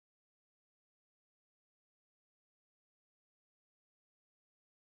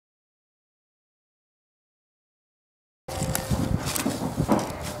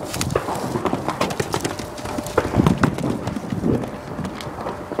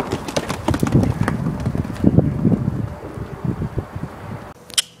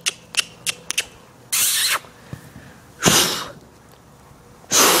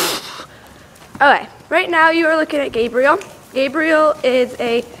right now you are looking at Gabriel. Gabriel is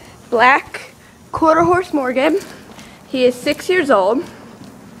a black quarter horse Morgan. He is 6 years old.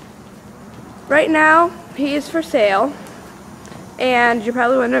 Right now he is for sale. And you're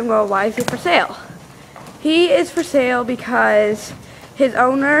probably wondering, well, why is he for sale? He is for sale because his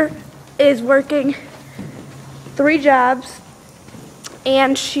owner is working 3 jobs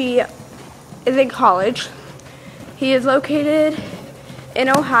and she is in college. He is located in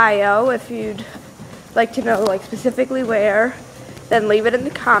Ohio. If you'd like to know specifically where, then leave it in the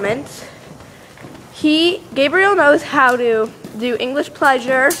comments. Gabriel knows how to do English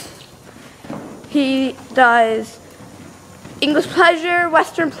pleasure. He does English pleasure,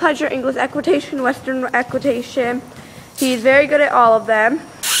 Western pleasure, English equitation, Western equitation. He's very good at all of them.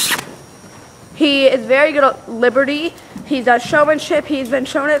 He is very good at liberty. He does showmanship. He's been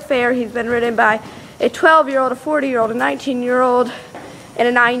shown at fair. He's been ridden by a 12-year-old, a 40-year-old, a 19-year-old, and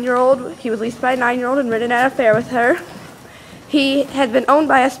a 9-year-old. He was leased by a 9-year-old and ridden at a fair with her. He has been owned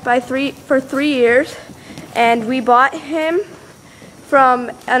by us for 3 years, and we bought him from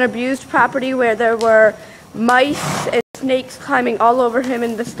an abused property where there were mice and snakes climbing all over him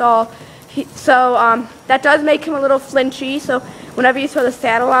in the stall. So that does make him a little flinchy, so whenever you throw the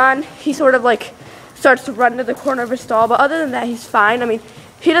saddle on, he sort of starts to run to the corner of his stall, but other than that, he's fine. I mean,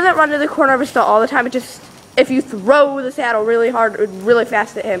 he doesn't run to the corner of his stall all the time. It just, if you throw the saddle really hard or really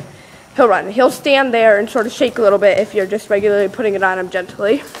fast at him, he'll run. He'll stand there and sort of shake a little bit if you're just regularly putting it on him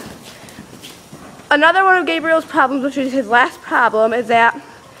gently. Another one of Gabriel's problems, which is his last problem, is that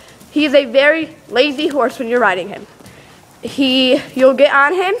he is a very lazy horse when you're riding him. You'll get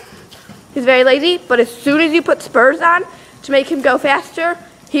on him, he's very lazy, but as soon as you put spurs on to make him go faster,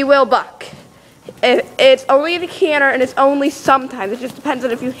 he will buck. It's only in a canter, and it's only sometimes. It just depends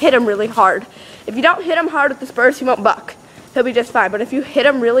on if you hit him really hard. If you don't hit him hard with the spurs, he won't buck. He'll be just fine. But if you hit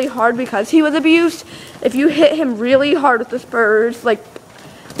him really hard because he was abused, if you hit him really hard with the spurs, like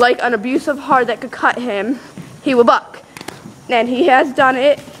an abusive hard that could cut him, he will buck. And he has done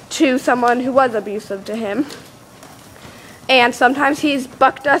it to someone who was abusive to him. And sometimes he's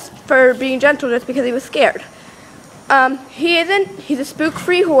bucked us for being gentle just because he was scared. He's a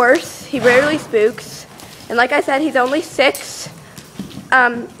spook-free horse. He rarely spooks. And like I said, he's only 6.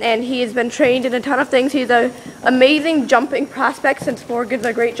 And he has been trained in a ton of things. He's an amazing jumping prospect since Morgans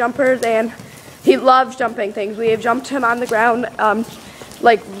are great jumpers, and he loves jumping things. We have jumped him on the ground,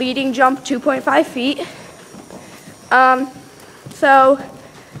 leading jump 2.5 feet. So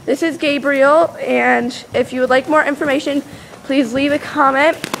this is Gabriel, and if you would like more information, please leave a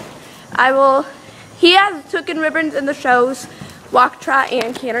comment. He has taken ribbons in the shows, walk, trot,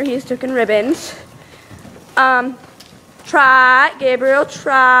 and canter. He has taken ribbons. Trot, Gabriel,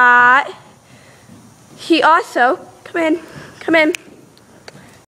 trot. He also, come in.